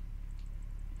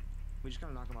 We just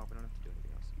gotta knock them off. We don't have to do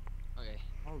anything else. okay.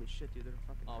 Holy shit, dude. They're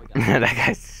fucking. Oh, we got it. That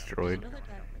guy's There's destroyed. another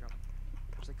guy.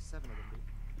 There's like 7 of them, dude.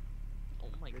 Oh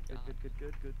my Good, god. good.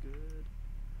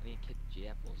 I need to kick G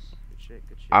apples. Good shit,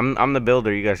 good shit. I'm the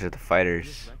builder. You guys are the You just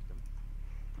fighters. wrecked them.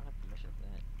 I don't have permission for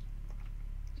that.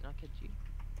 Did not kid G?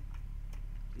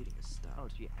 Bleeding is stopped. Oh,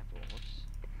 G apple. Whoops.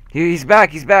 He's back.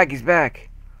 He's back. He's back.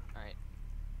 Alright.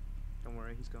 Don't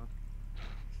worry, he's gone.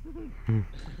 Hmm. He's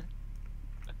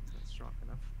not strong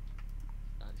enough.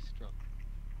 Not as strong.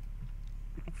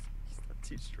 He's not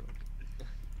too strong.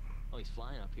 Oh, he's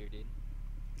flying up here, dude.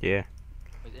 Yeah,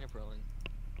 Oh, he's interpearling.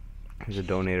 he's a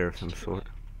donator of some sort.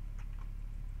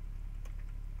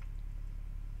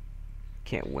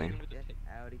 Can't win. With the Get pick.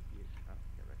 out of here. Oh,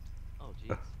 get wrecked. Oh,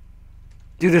 jeez.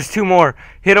 Dude, there's 2 more.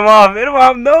 Hit him off. Hit him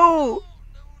off. No. No.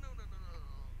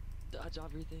 Dodge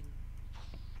everything.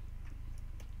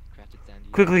 Crafted sand.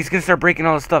 use. Quickly, he's gonna start breaking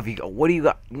all the stuff. You go. What do you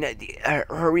got?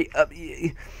 Hurry up. If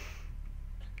you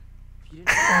didn't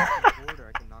have the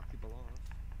border, I can knock people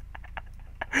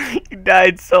off. You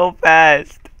died so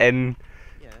fast. And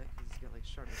Yeah, because he's got like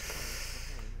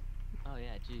sharpness. Oh,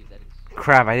 yeah, jeez, that is.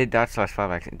 crap, I did dot/5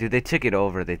 accident. Dude, they took it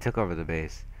over. They took over the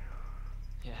base.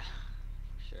 Yeah,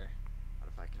 for sure. What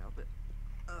if I can help it?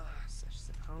 Sessions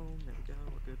at home. There we go.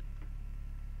 We're good.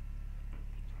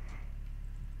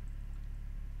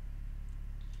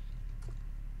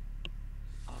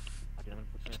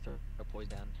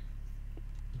 down.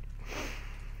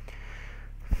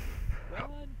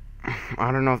 Run!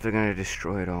 I don't know if they're gonna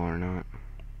destroy it all or not.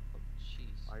 Oh,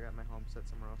 jeez. I got my home set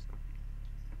somewhere else now.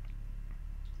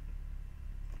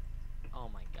 Oh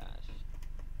my gosh.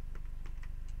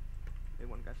 Hey,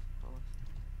 one guy follow us.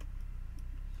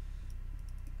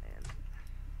 And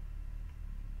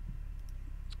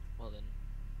Well then.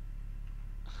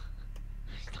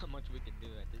 There's not much we can do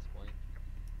at this point.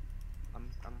 I'm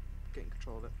getting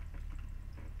control of it.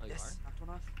 Oh, you Yes, knocked one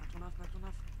off. Knocked one off. Knocked one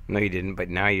off. No, you didn't. But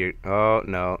now you're. Oh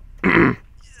no.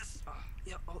 Yes. Oh,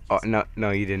 yeah. Oh, Oh yes.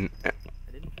 no, you didn't. I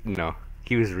didn't. No,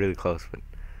 he was really close. But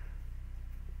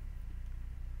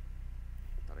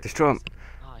Thought I destroy him. could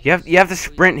are? Oh, You have he's to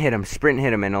so sprint hit him. Sprint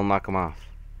hit him, and it'll knock him off.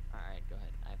 Alright, go ahead.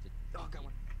 I have to. Oh, got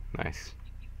one. Nice.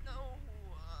 No!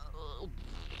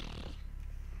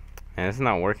 And it's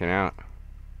not working out.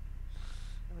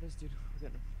 Oh, it is, dude. We're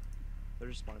getting them. They're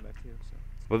just spawning back too. So.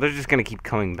 Well, they're just gonna keep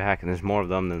coming back, and there's more of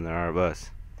them than there are of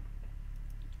us.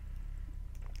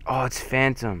 Oh, it's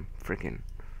Phantom. Freaking.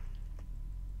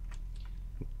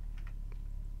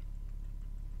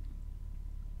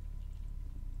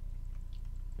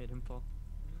 Made him fall.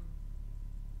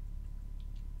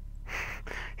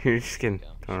 You're just getting Go.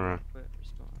 thrown around. Quit,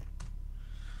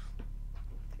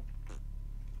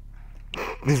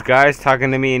 respawn. This guy's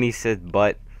talking to me, and he said,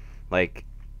 "But," like,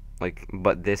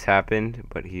 but this happened,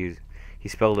 but he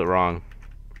spelled it wrong.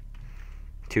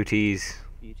 2 T's.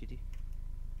 BUTT.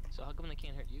 So how come they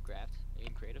can't hurt you, Craft? Are you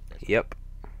in creative? That's Yep.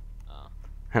 Oh.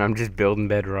 And I'm just building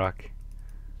bedrock.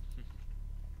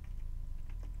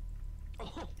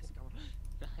 Oh! Yes, got one.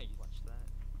 Nice. Watch that.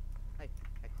 Hey,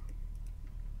 hey.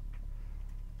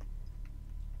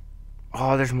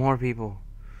 Oh, there's more people.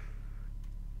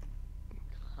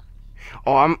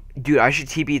 Oh, dude, I should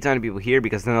TP a ton of people here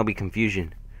because then there'll be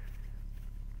confusion.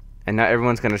 And not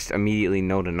everyone's gonna immediately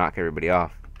know to knock everybody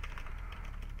off.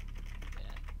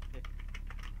 Yeah.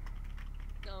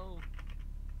 No!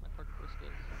 My parkour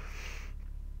skills.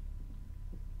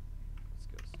 Let's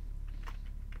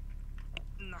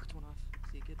go. Knocked one off.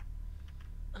 See you, kid.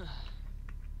 Hiding up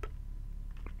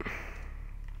here.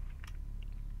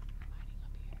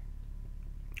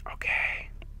 Okay.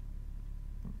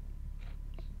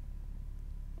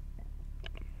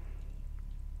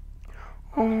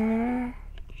 Oh.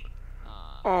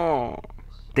 Oh.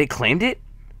 They claimed it?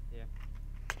 Yeah.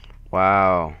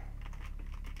 Wow.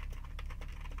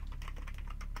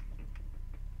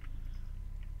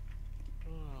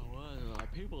 Oh, well, there's a lot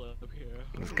of people up here.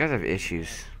 Those guys have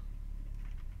issues.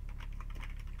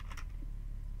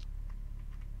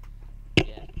 Yeah,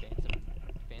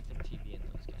 Phantom TV and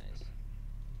those guys.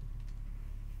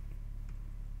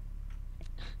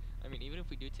 I mean, even if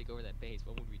we do take over that base,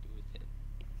 what would we do with it?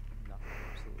 Nothing.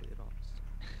 Absolutely at all.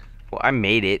 Well, I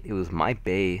made it. It was my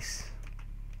base.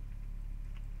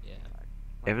 Yeah.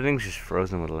 Everything's just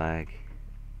frozen with lag.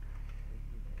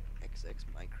 XX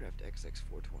Minecraft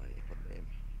XX420. What name?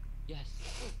 Yes.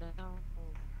 No.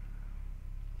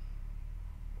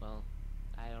 Well,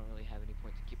 I don't really have any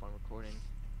point to keep on recording.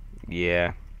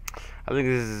 Yeah. I think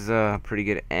this is a pretty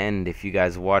good end if you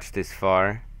guys watched this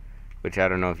far. Which I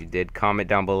don't know if you did. Comment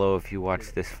down below if you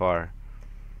watched this far.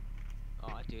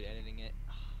 Oh, dude, editing it.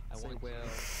 I Say want whale. to.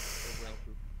 Say whale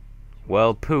poop.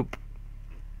 Well, poop.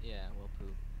 Yeah, well,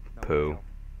 poop. No, Poo. whale.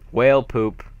 Whale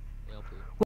poop.